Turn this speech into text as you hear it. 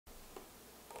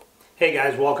Hey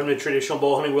guys, welcome to Traditional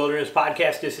Bowhunting Wilderness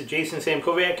Podcast. This is Jason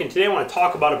Samkoviak, and today I want to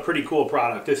talk about a pretty cool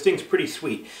product. This thing's pretty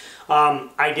sweet.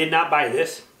 I did not buy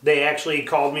this. They actually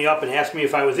called me up and asked me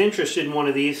if I was interested in one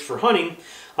of these for hunting.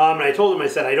 And I told them, I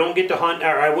said, I don't get to hunt,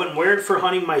 or I wouldn't wear it for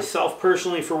hunting myself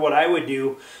personally for what I would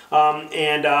do. But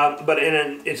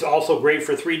it's also great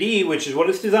for 3D, which is what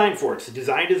it's designed for. It's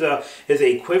designed as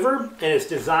a quiver, and it's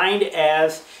designed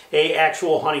as a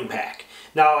actual hunting pack.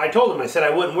 Now, I told them, I said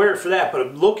I wouldn't wear it for that,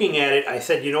 but looking at it, I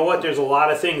said, you know what, there's a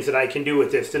lot of things that I can do with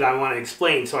this that I want to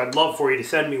explain, so I'd love for you to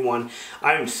send me one.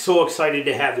 I'm so excited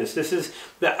to have this. This is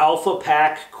the Alpha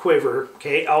Pack Quiver,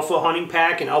 okay, Alpha Hunting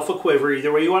Pack and Alpha Quiver,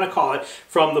 either way you want to call it,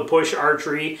 from the Push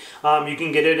Archery. You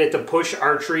can get it at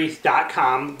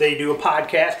thepusharchery.com. They do a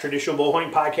podcast, Traditional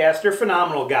Bowhunting Podcast. They're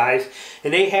phenomenal guys,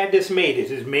 and they had this made.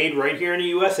 It is made right here in the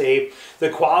USA. The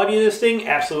quality of this thing,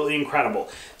 absolutely incredible.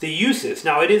 The uses,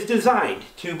 now it is designed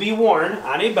to be worn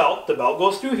on a belt. The belt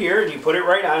goes through here and you put it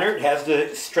right on there. It has the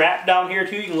strap down here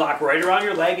too. You can lock right around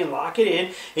your leg and lock it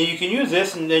in, and you can use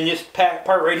this and then just part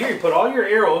right here. You put all your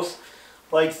arrows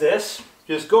like this,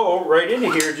 just go right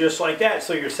into here just like that,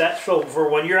 so you're set for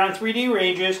when you're on 3D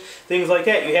ranges, things like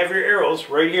that. You have your arrows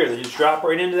right here. They just drop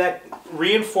right into that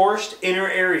reinforced inner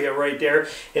area right there,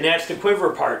 and that's the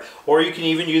quiver part. Or you can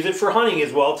even use it for hunting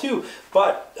as well too.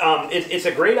 But it's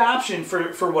a great option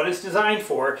for what it's designed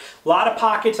for. A lot of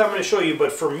pockets I'm going to show you,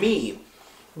 but for me,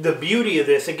 the beauty of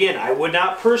this, again, I would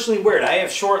not personally wear it. I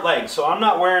have short legs, so I'm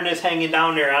not wearing this hanging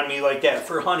down there on me like that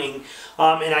for hunting.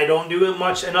 And I don't do it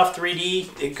much enough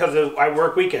 3D because I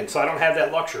work weekends, so I don't have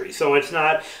that luxury. So it's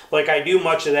not like I do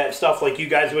much of that stuff like you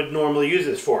guys would normally use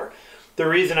this for. The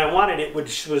reason I wanted it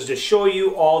was to show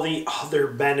you all the other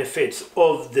benefits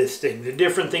of this thing, the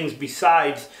different things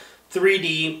besides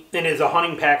 3D and as a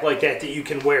hunting pack like that you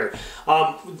can wear.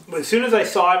 As soon as I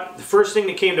saw it, the first thing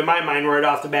that came to my mind right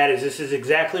off the bat is this is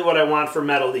exactly what I want for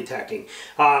metal detecting.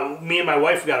 Me and my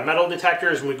wife, we got metal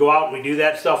detectors and we go out and we do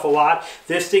that stuff a lot.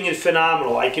 This thing is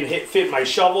phenomenal. I can fit my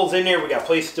shovels in there. We got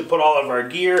places to put all of our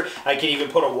gear. I can even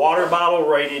put a water bottle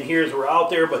right in here as we're out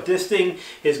there, but this thing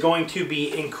is going to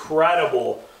be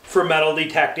incredible for metal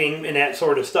detecting and that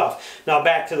sort of stuff. Now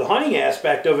back to the hunting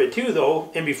aspect of it too though,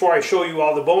 and before I show you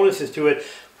all the bonuses to it,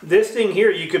 this thing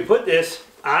here, you could put this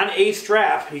on a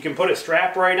strap. You can put a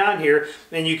strap right on here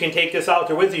and you can take this out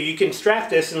there with you. You can strap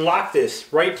this and lock this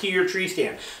right to your tree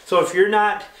stand. So if you're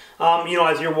not, you know,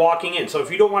 as you're walking in, so if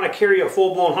you don't want to carry a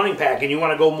full-blown hunting pack and you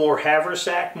want to go more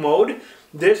haversack mode,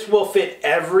 this will fit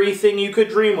everything you could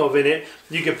dream of in it.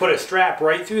 You could put a strap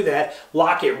right through that,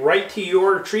 lock it right to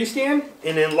your tree stand,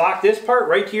 and then lock this part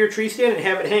right to your tree stand and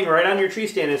have it hang right on your tree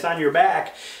stand. It's on your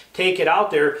back. Take it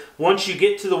out there. Once you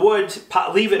get to the woods,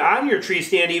 leave it on your tree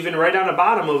stand, even right on the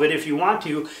bottom of it if you want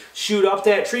to. Shoot up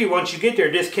that tree. Once you get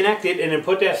there, disconnect it and then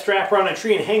put that strap around a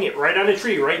tree and hang it right on the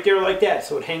tree, right there like that.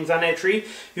 So it hangs on that tree.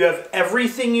 You have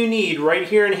everything you need right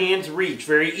here in hand's reach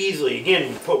very easily.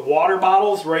 Again, put water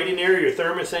bottles right in there, your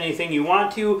thermos, anything you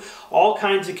want to. All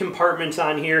kinds of compartments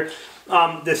on here.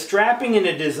 The strapping and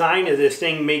the design of this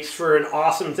thing makes for an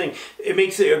awesome thing. It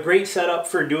makes it a great setup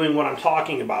for doing what I'm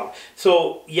talking about.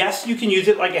 So yes, you can use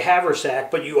it like a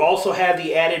haversack, but you also have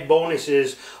the added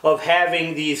bonuses of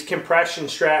having these compression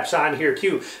straps on here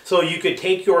too. So you could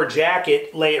take your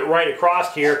jacket, lay it right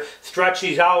across here, stretch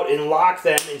these out and lock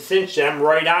them and cinch them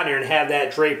right on there and have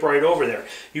that drape right over there.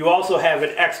 You also have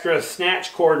an extra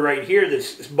snatch cord right here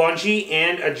that's bungee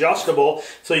and adjustable,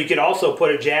 so you could also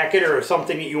put a jacket or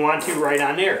something that you want to right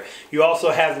on there. You also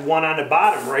have one on the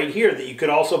bottom right here that you could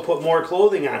also put more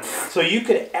clothing on. So you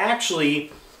could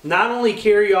actually not only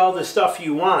carry all the stuff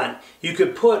you want, you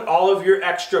could put all of your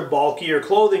extra bulkier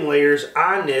clothing layers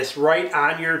on this right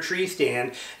on your tree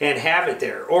stand and have it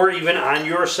there, or even on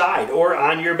your side or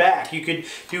on your back. You could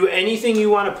do anything you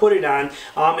want to put it on.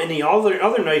 And the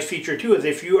other nice feature too is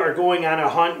if you are going on a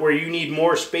hunt where you need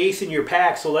more space in your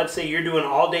pack, so let's say you're doing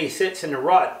all day sits in the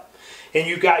rut, and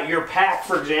you got your pack,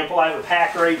 for example, I have a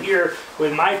pack right here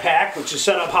with my pack, which is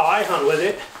set up how I hunt with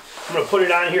it. I'm going to put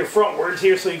it on here frontwards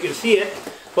here so you can see it.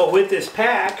 But with this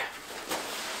pack,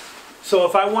 so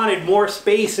if I wanted more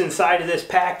space inside of this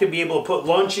pack to be able to put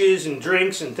lunches and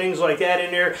drinks and things like that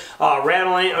in there,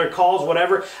 rattling or calls,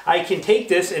 whatever, I can take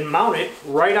this and mount it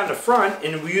right on the front,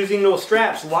 and using those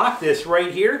straps, lock this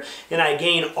right here, and I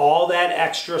gain all that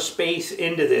extra space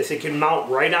into this. It can mount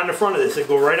right on the front of this. It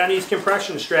go right on these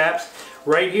compression straps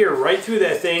right here, right through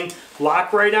that thing,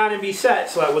 lock right on and be set.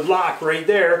 So I would lock right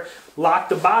there, lock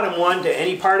the bottom one to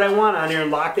any part I want on there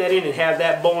and lock that in and have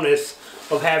that bonus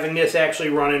of having this actually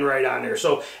running right on there.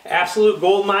 So absolute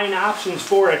gold mine options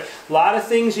for it. A lot of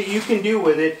things that you can do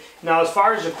with it. Now as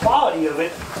far as the quality of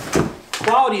it,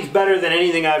 Quality's better than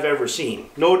anything I've ever seen,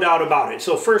 no doubt about it.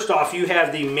 So first off, you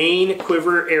have the main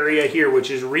quiver area here,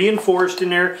 which is reinforced in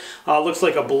there. Looks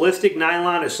like a ballistic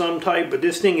nylon of some type, but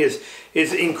this thing is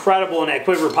incredible in that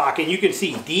quiver pocket. You can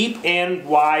see deep and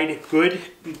wide,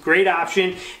 great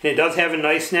option, and it does have a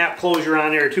nice snap closure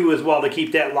on there too as well to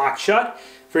keep that locked shut.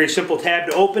 Very simple tab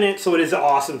to open it, so it is an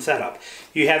awesome setup.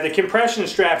 You have the compression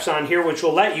straps on here, which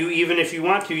will let you, even if you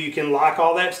want to, you can lock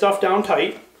all that stuff down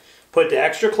tight. Put the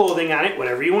extra clothing on it,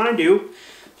 whatever you want to do.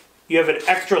 You have an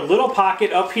extra little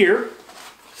pocket up here,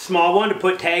 small one to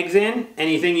put tags in,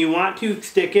 anything you want to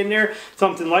stick in there,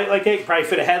 something light like that. You can probably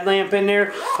fit a headlamp in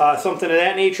there, something of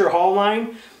that nature, haul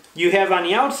line. You have on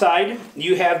the outside,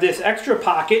 you have this extra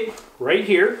pocket right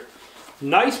here.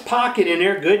 Nice pocket in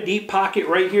there, good deep pocket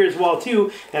right here as well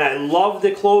too, and I love the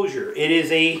closure. It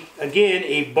is again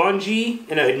a bungee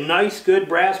and a nice good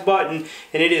brass button,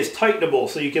 and it is tightenable,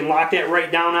 so you can lock that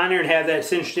right down on there and have that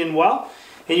cinched in well,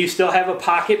 and you still have a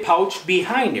pocket pouch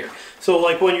behind there. So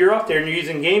like when you're up there and you're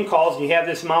using game calls and you have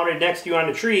this mounted next to you on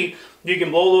the tree, you can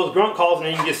blow those grunt calls and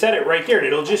then you can just set it right there and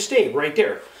it'll just stay right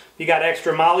there. You got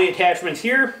extra molly attachments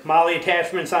here, molly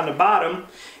attachments on the bottom,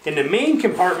 and the main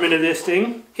compartment of this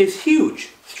thing is huge,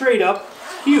 straight up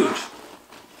huge.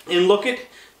 And look at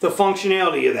the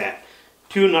functionality of that.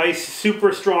 Two nice,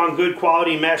 super strong, good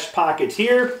quality mesh pockets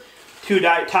here, two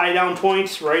tie down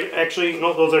points, right? Actually,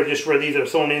 no, those are just where these are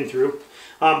sewn in through.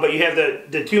 But you have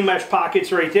the two mesh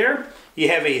pockets right there. You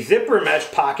have a zipper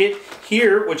mesh pocket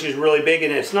here, which is really big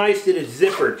and it's nice that it's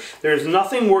zippered. There's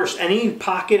nothing worse. Any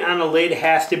pocket on a lid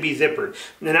has to be zippered.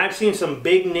 And I've seen some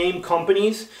big name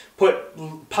companies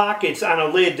put pockets on a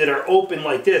lid that are open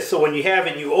like this, so when you have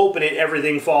it, you open it,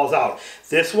 everything falls out.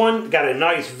 This one got a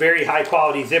nice, very high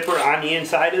quality zipper on the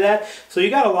inside of that, so you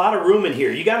got a lot of room in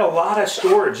here. You got a lot of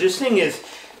storage. This thing is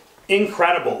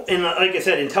incredible, and like I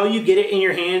said, until you get it in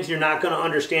your hands, you're not going to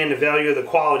understand the value of the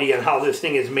quality and how this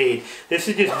thing is made. This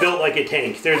is just built like a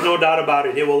tank. There's no doubt about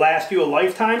it. It will last you a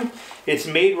lifetime. It's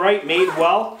made right, made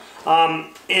well,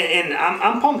 and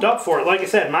I'm pumped up for it. Like I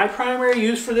said, my primary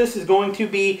use for this is going to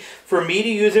be for me to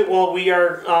use it while we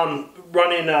are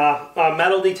running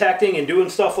metal detecting and doing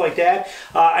stuff like that.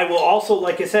 I will also,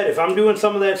 like I said, if I'm doing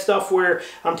some of that stuff where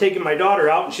I'm taking my daughter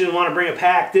out and she doesn't want to bring a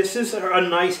pack, this is a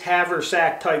nice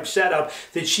haversack type setup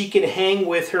that she can hang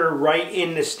with her right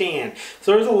in the stand.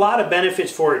 So there's a lot of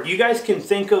benefits for it. You guys can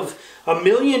think of a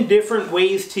million different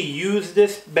ways to use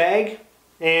this bag,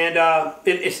 and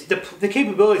the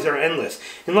capabilities are endless.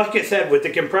 And like I said, with the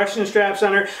compression straps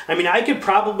on her, I mean, I could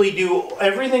probably do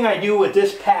everything I do with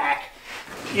this pack.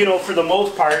 You know, for the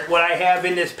most part, what I have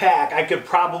in this pack, I could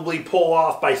probably pull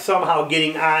off by somehow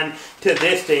getting on to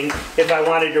this thing if I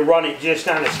wanted to run it just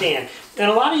on a stand.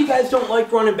 And a lot of you guys don't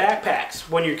like running backpacks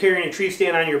when you're carrying a tree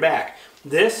stand on your back.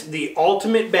 This, the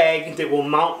ultimate bag that will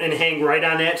mount and hang right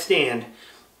on that stand.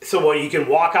 So you can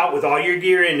walk out with all your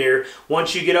gear in there.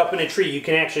 Once you get up in a tree, you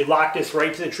can actually lock this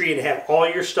right to the tree and have all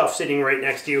your stuff sitting right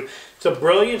next to you. It's a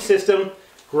brilliant system,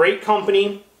 great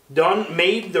company.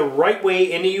 Made the right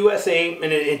way in the USA,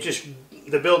 and it just,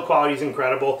 the build quality is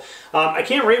incredible. I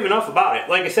can't rave enough about it.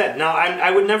 Like I said, now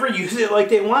I would never use it like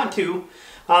they want to,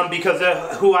 because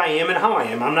of who I am and how I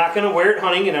am. I'm not going to wear it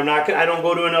hunting, and I don't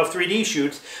go to enough 3D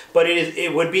shoots, but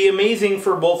it would be amazing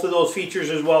for both of those features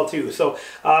as well too. So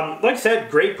like I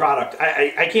said, great product.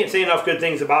 I can't say enough good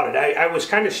things about it. I was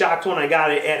kind of shocked when I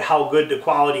got it at how good the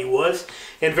quality was,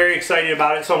 and very excited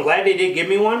about it. So I'm glad they did give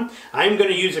me one. I'm going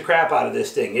to use the crap out of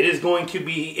this thing. It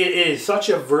is such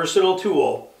a versatile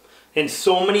tool in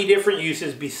so many different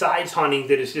uses besides hunting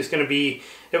that it's just going to be,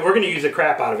 we're going to use the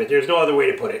crap out of it. There's no other way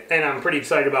to put it, and I'm pretty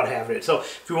excited about having it. So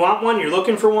if you want one, you're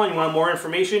looking for one, you want more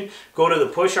information, go to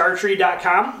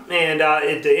thepusharchery.com, and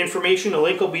the information, the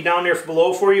link will be down there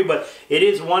below for you. But it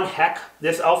is one heck.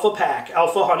 This Alpha Pack,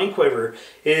 Alpha Hunting Quiver,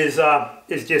 is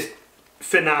just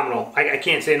phenomenal. I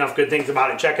can't say enough good things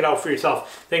about it. Check it out for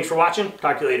yourself. Thanks for watching.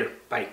 Talk to you later. Bye.